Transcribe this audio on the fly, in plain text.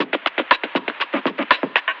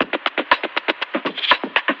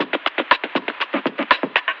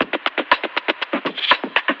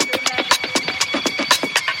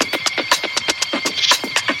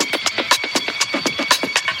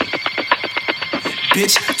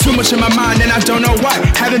bitch. Too much in my mind and I don't know why.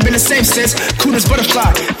 Haven't been the same since cool as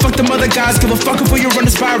butterfly. Fuck them other guys, give a fuck before you run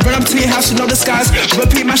this by. Run up to your house with no disguise.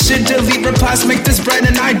 Repeat my shit, delete replies. Make this bread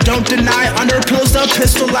and I don't deny. Under pills, the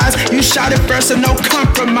pistol lies. You shot it first and no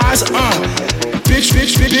compromise.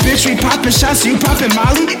 Bitch, we poppin' shots, you poppin'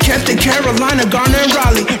 Molly. Kept in Carolina, Garner and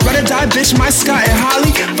Raleigh. Ride or die, bitch, my Scott and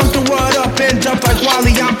Holly. Fuck the world up, end up like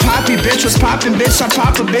Wally. I'm Poppy, bitch, was poppin', bitch. I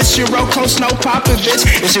pop a bitch, you roll coast, no poppin', bitch.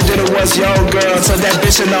 If you did it was your girl, told that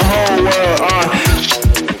bitch in the whole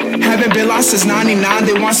world, Haven't been lost since 99.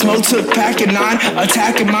 They want smoke, took pack at 9.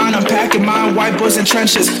 Attacking mine, I'm packing mine. White boys in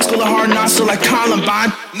trenches, school of hard knocks, so like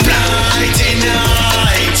Columbine. 99,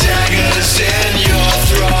 I gotta send you